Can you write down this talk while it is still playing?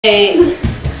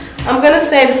I'm gonna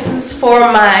say this is for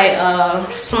my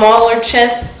smaller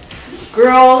chest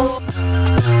girls.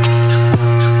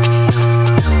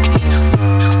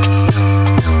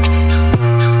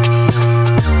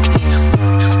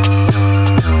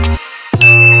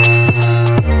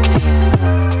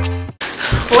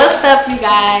 What's up, you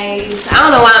guys? I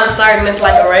don't know why I'm starting this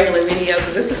like a regular video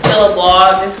because this is still a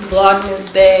vlog. This is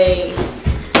Vlogmas day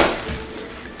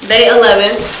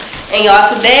 11. And y'all,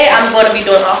 today I'm going to be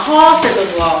doing a haul for the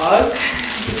vlog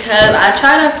because I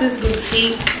tried out this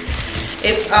boutique.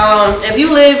 It's if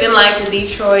you live in like the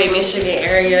Detroit, Michigan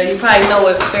area, you probably know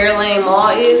what Fairlane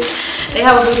Mall is. They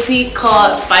have a boutique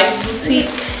called Spice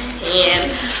Boutique, and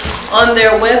on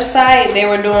their website they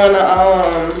were doing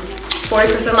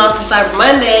 40% off for Cyber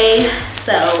Monday.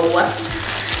 So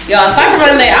y'all, Cyber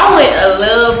Monday I went a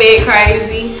little bit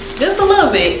crazy, just a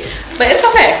little bit, but it's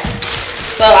okay.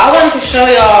 So I wanted to show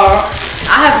y'all,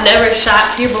 I have never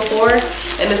shopped here before,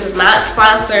 and this is not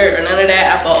sponsored or none of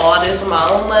that. I bought all this with my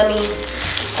own money,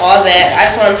 all that. I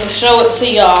just wanted to show it to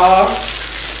y'all,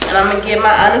 and I'm gonna give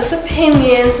my honest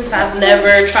opinion since I've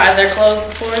never tried their clothes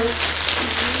before.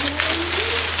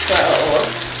 So,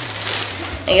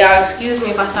 and y'all excuse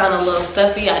me if I sound a little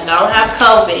stuffy. I don't have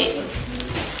COVID,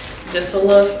 just a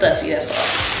little stuffy, that's all.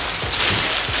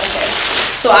 Okay.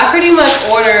 So I pretty much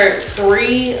ordered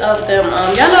 3 of them.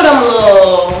 Y'all know them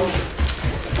little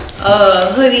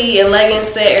hoodie and leggings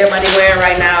set everybody wearing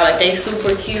right now. Like, they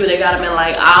super cute. They got them in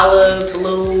like olive,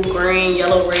 blue, green,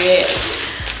 yellow, red.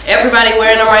 Everybody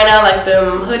wearing them right now, like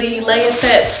them hoodie legging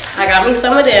sets. I got me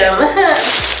some of them.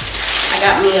 I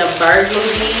got me a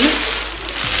burgundy.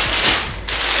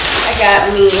 I got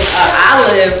me a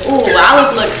olive. Ooh,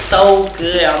 olive looks so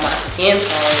good on my skin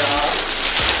tone, y'all.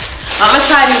 I'm gonna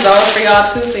try these on for y'all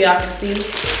too so y'all can see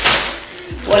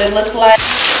what it looks like.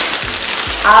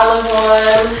 Olive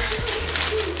one.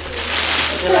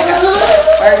 And then I got the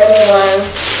burgundy one.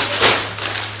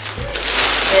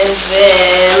 And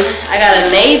then I got a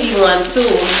navy one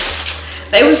too.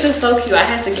 They was just so cute.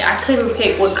 I couldn't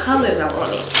pick what colors I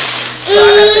wanted. So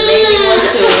I got the navy one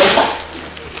too.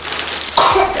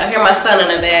 Y'all hear my son in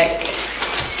the back.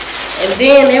 And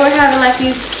then they were having like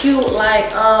these cute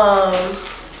like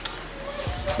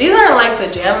these aren't like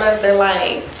pajamas, they're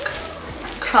like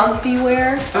comfy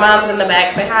wear. Mom's in the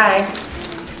back, say hi.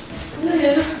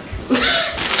 Yeah.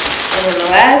 And then the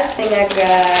last thing I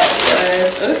got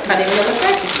was, oh, this not even in the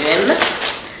packaging.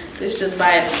 This just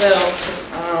by itself. It's,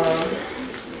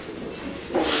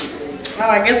 oh,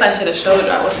 I guess I should have showed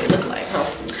y'all what they look like, huh?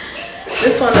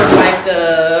 This one is like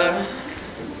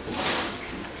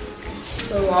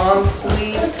it's a long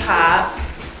sleeve top.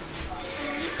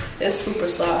 It's super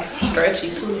soft,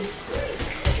 stretchy too.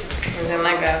 And then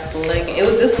I got the legging.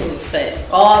 This was a set.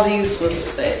 All these was a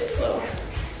set, so.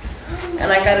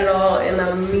 And I got it all in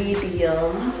a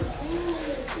medium.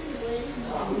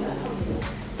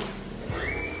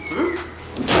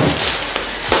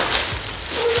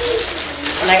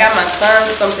 And I got my son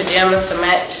some pajamas to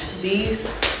match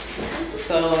these.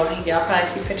 So y'all probably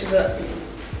see pictures up.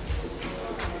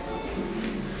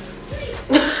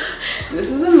 This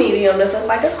is a medium. This looks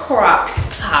like a crop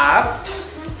top.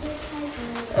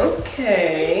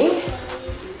 Okay.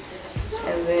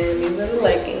 And then these are the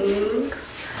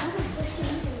leggings.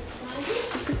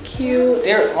 Super cute.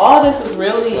 All this is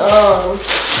really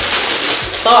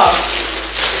soft.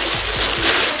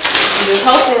 I'm just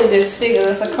hoping this figure,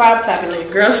 it's a crop top, and the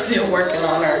girl's still working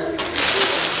on her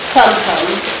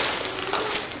tum-tum.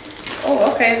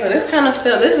 Oh, okay. So this kind of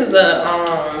this is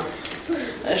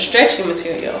a stretchy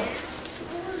material.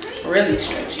 Really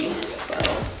stretchy. So,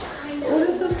 oh,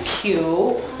 this is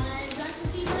cute.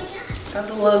 Got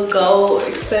the little gold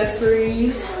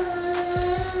accessories.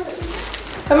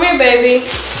 Come here, baby.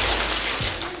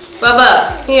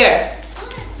 Bubba, here.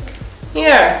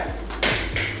 Here.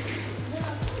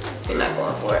 You're not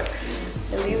going for it.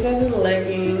 And these are the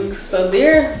leggings. So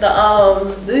they're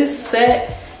this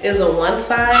set is a 1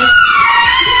 size.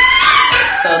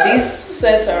 So these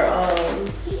sets are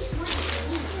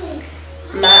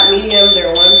not medium,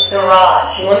 they're 1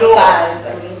 size, I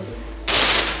mean.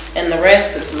 And the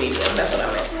rest is medium, that's what I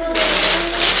meant.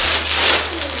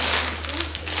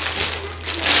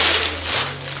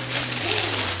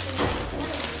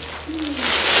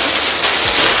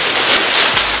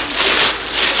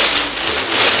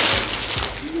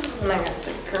 And I got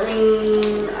the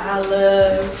green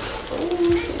olive.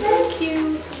 Ooh, super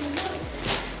cute.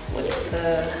 With the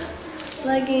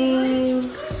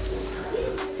leggings.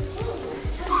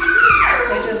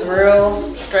 They're just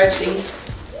real stretchy.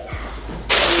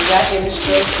 The jacket is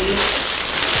stretchy.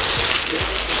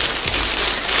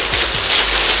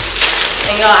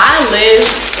 And y'all, I live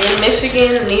in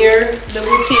Michigan near the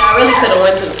boutique. I really could have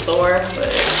went to the store, but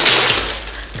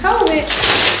COVID.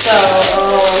 So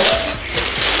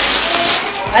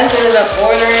I just ended up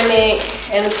ordering it,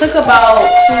 and it took about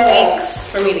 2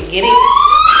 weeks for me to get it.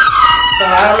 So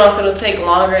I don't know if it'll take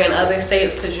longer in other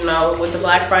states, because you know, with the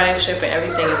Black Friday shipping,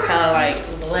 everything is kind of like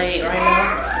delayed right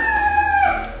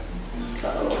now.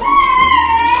 So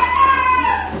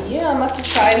yeah, I'm about to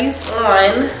try these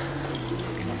on.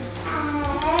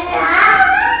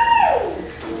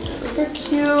 Super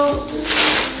cute.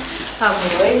 I'm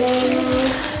waiting.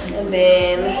 And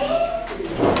then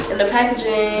in the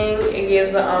packaging, it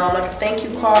gives a like a thank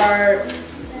you card.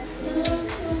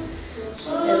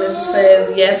 And this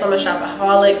says, yes, I'm a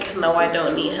shopaholic. No, I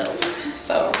don't need help.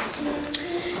 So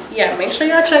yeah, make sure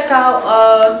y'all check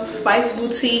out Spice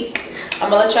Boutique. I'm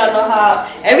gonna let y'all know how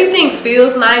everything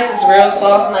feels nice. It's real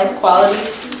soft, nice quality.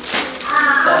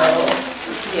 So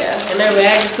yeah, and their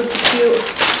bag is super cute.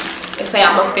 They say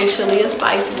I'm officially a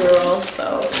Spice girl.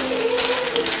 So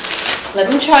let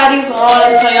me try these on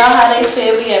and tell y'all how they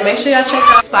fit. But yeah, make sure y'all check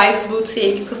out Spice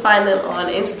Boutique. You can find them on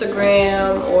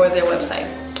Instagram or their website.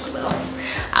 So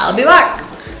I'll be back.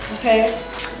 Okay,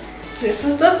 this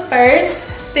is the first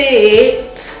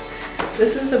fit.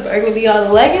 This is the burgundy. Y'all,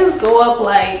 the leggings go up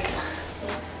like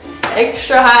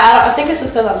extra high. I think it's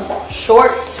just because I'm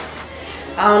short.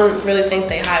 I don't really think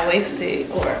they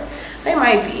high-waisted, or they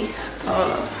might be. I don't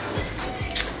know.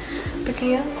 But can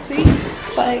y'all see?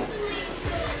 It's like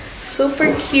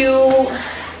super cute,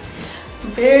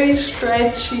 very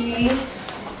stretchy.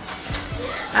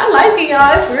 I like it,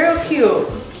 y'all. It's real cute.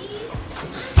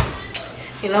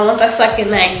 You know, once I suck in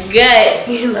that gut,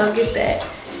 you know, get that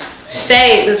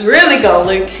shape, it's really gonna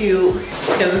look cute,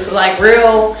 because it's like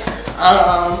real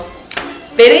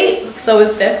fitted, so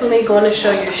it's definitely going to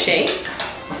show your shape.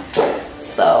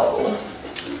 So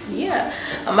yeah,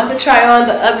 I'm about to try on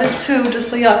the other two just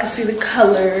so y'all can see the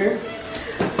color.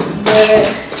 But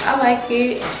I like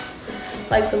it.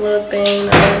 Like the little thing.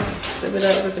 Zip it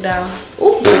up, zip it down.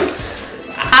 Ooh, it's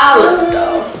olive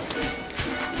though.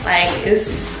 Like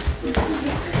it's,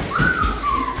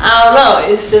 I don't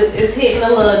know. It's just, it's hitting a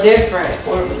little different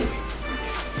for me.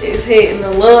 It's hitting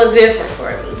a little different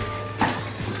for me.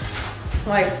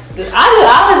 Like this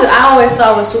olive, I always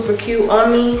thought was super cute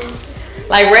on me.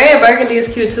 Like red burgundy is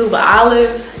cute too, but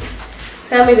olive,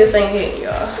 tell me this ain't hitting,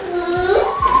 y'all.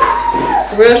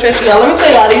 It's real stretchy, y'all. Let me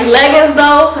tell y'all, these leggings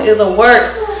though is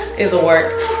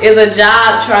a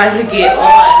job trying to get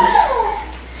on.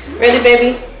 Ready,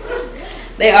 baby?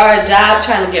 They are a job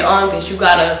trying to get on, because you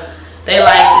gotta, they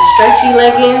like the stretchy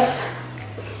leggings.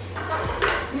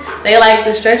 They like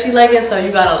the stretchy leggings, so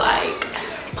you gotta like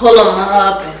pull them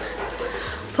up and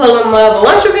pull them up. But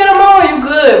once you get them on, you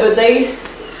good. But they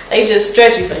just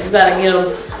stretchy, so you gotta get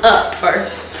them up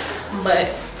first. But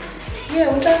yeah,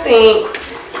 what y'all think?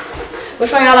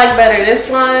 Which one y'all like better, this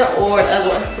one or the other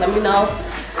one? Let me know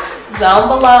down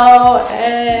below.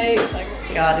 Hey, it's like,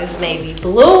 y'all, this navy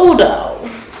blue though.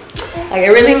 Like, it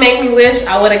really made me wish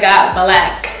I would have got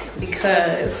black,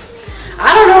 because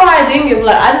I don't know why I didn't get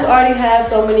black. I just already have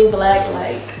so many black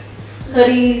like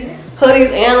hoodies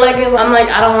and leggings. I'm like,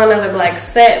 I don't want another black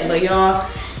set. But y'all,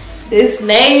 this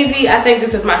navy, I think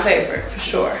this is my favorite for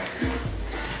sure.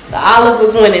 The olive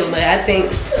was winning, but I think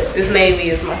this navy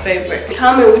is my favorite.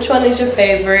 Comment which one is your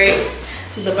favorite,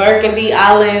 the burgundy,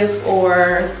 olive,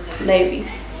 or navy.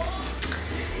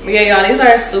 But yeah, y'all, these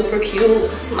are super cute.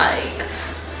 Like,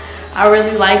 I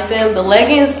really like them. The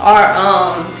leggings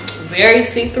are very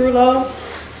see-through though,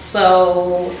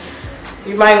 so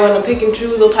you might want to pick and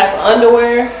choose what type of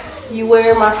underwear you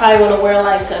wear. Might probably want to wear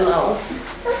like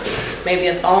maybe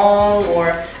a thong,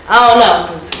 or I don't know,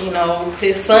 because you know, if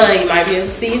it's sun, you might be able to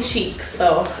see your cheeks.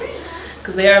 So,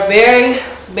 because they are very,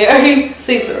 very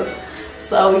see-through.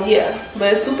 So yeah,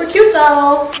 but it's super cute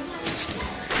though.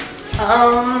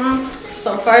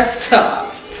 So first off,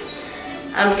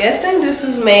 I'm guessing this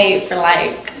is made for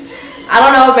like, I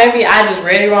don't know, maybe I just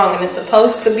read it wrong and it's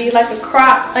supposed to be like a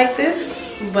crop like this,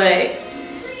 but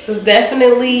this is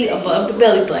definitely above the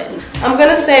belly button. I'm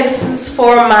gonna say this is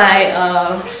for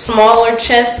my smaller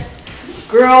chest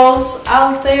girls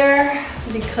out there,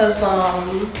 because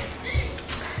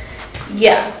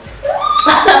yeah.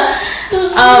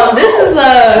 This is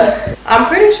I'm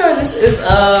pretty sure this is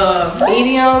a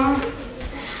medium.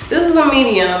 This is a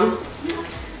medium.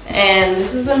 And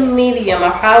this is a medium. I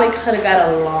probably could have got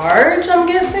a large, I'm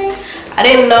guessing. I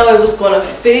didn't know it was gonna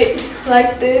fit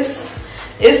like this.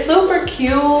 It's super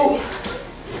cute,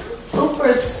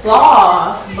 super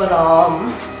soft, but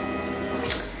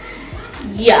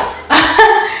yeah.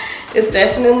 It's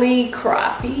definitely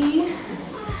croppy.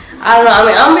 I don't know. I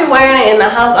mean, I'm gonna be wearing it in the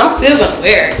house. I'm still gonna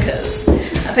wear it because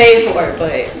I paid for it.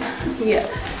 But yeah.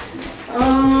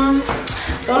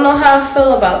 Don't know how I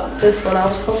feel about this one. I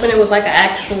was hoping it was like an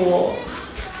actual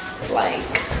like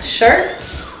shirt.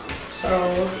 So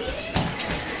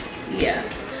yeah.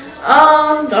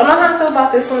 Don't know how I feel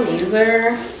about this one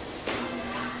either.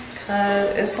 Cause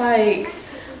it's like,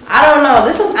 I don't know.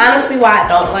 This is honestly why I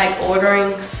don't like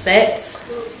ordering sets.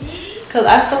 Cause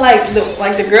I feel like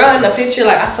the girl in the picture,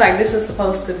 like I feel like this is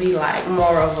supposed to be like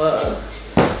more of a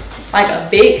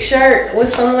big shirt with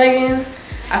some leggings.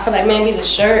 I feel like maybe the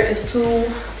shirt is too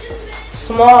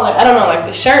small. Like I don't know, like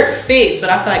the shirt fits, but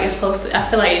I feel like it's supposed to, I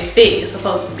feel like it fits. It's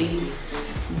supposed to be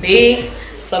big.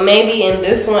 So maybe in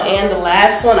this one and the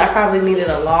last one, I probably needed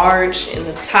a large in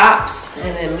the tops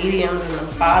and then mediums in the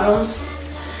bottoms.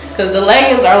 Cause the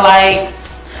leggings are like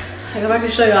if I can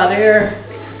show y'all, they're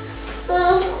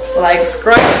like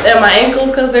scrunched at my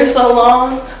ankles because they're so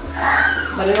long.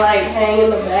 But it like hang in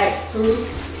the back too.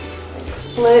 Like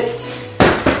slits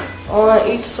on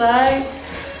each side.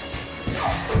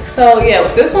 So yeah,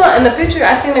 with this one in the picture,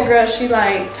 I seen the girl, she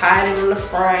like tied it in the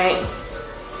front,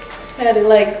 had it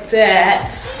like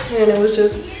that, and it was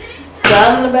just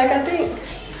down in the back, I think.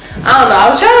 I don't know, I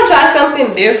was trying to try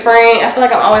something different. I feel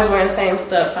like I'm always wearing the same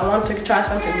stuff, so I wanted to try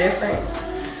something different.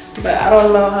 But I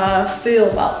don't know how I feel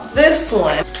about this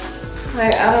one.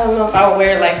 Like, I don't know if I would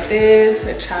wear it like this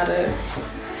or try to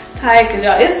tie it, because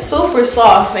y'all, it's super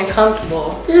soft and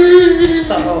comfortable.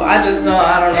 So I don't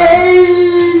know.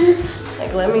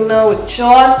 Like, let me know what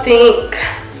y'all think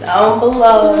down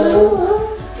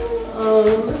below.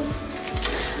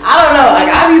 I don't know, like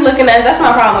I be looking at, that's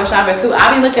my problem with shopping too.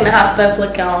 I be looking at how stuff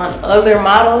look on other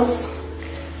models.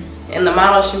 And the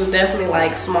model, she was definitely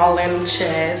like smaller in the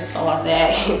chest, all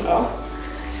that, you know.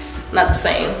 Not the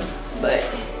same, but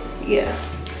yeah.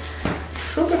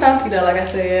 Super comfy though, like I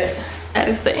said. That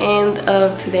is the end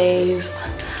of today's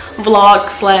vlog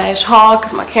slash haul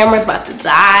because my camera's about to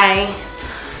die.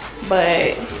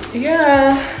 But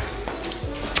yeah,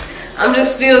 I'm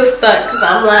just still stuck because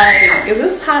I'm like, is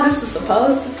this how this is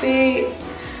supposed to fit?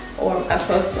 Or am I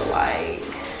supposed to like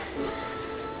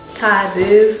tie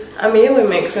this? I mean, it would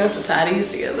make sense to tie these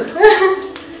together.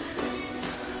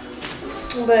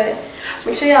 But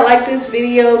make sure y'all like this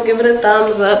video, give it a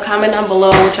thumbs up, comment down below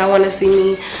what y'all want to see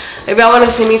me. If y'all want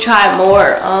to see me try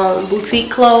more boutique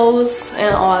clothes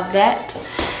and all that.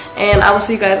 And I will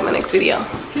see you guys in my next video.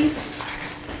 Peace.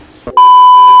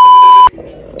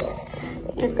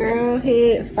 Your girl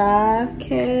hit 5K.